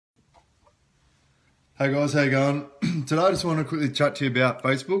Hey guys, how you going? Today I just want to quickly chat to you about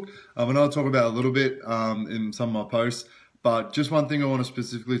Facebook. I know I talk about it a little bit in some of my posts, but just one thing I want to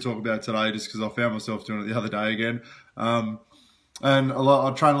specifically talk about today, just because I found myself doing it the other day again. And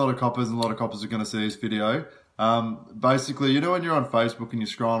I train a lot of coppers, and a lot of coppers are going to see this video. Basically, when you're on Facebook and you're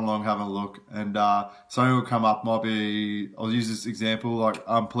scrolling along having a look, and something will come up, might be, I'll use this example, like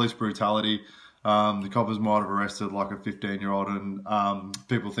police brutality. The coppers might have arrested like a 15-year-old and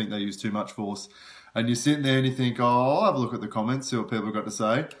people think they use too much force. And you're sitting there and you think, oh, I'll have a look at the comments, see what people have got to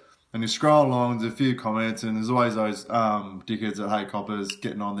say. And you scroll along, there's a few comments, and there's always those dickheads that hate coppers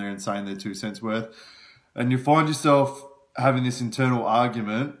getting on there and saying their 2 cents worth. And you find yourself having this internal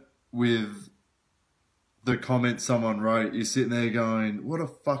argument with the comment someone wrote. You're sitting there going, what a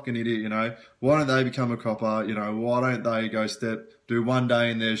fucking idiot, Why don't they become a copper? Why don't they do one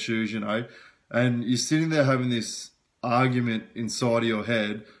day in their shoes, And you're sitting there having this argument inside of your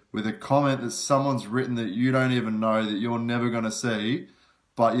head with a comment that someone's written that you don't even know, that you're never going to see,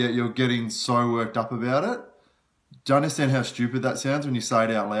 but yet you're getting so worked up about it. Do you understand how stupid that sounds when you say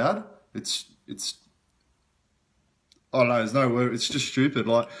it out loud? It's I don't know, there's no word, it's just stupid.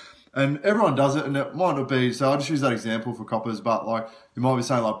 And everyone does it, and it might not be, so I'll just use that example for coppers, but you might be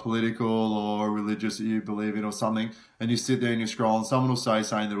saying political or religious that you believe in or something, and you sit there and you scroll and someone will say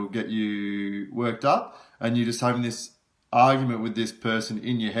something that will get you worked up, and you're just having this argument with this person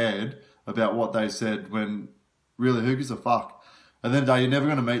in your head about what they said, when really, who gives a fuck? At the end of the day, you're never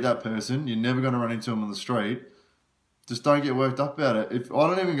going to meet that person, you're never going to run into them on the street. Just don't get worked up about it. If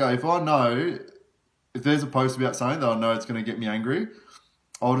I know if there's a post about something that I know it's going to get me angry,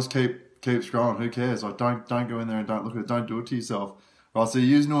 I'll just keep scrolling. Who cares? Don't go in there and don't look at it. Don't do it to yourself. Right? So you're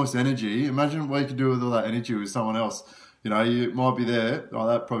using all this energy. Imagine what you could do with all that energy with someone else. You might be there. Oh,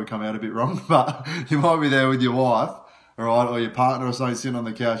 that probably come out a bit wrong, but you might be there with your wife, all right, or your partner or something sitting on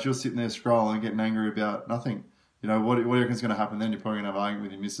the couch. You're sitting there scrolling, getting angry about nothing. What do you reckon is going to happen then? You're probably going to have an argument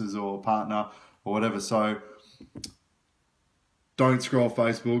with your missus or partner or whatever. So don't scroll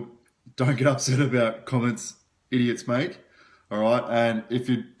Facebook. Don't get upset about comments idiots make. All right, and if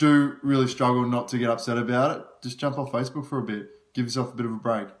you do really struggle not to get upset about it, just jump off Facebook for a bit. Give yourself a bit of a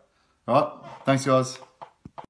break. All right, thanks guys.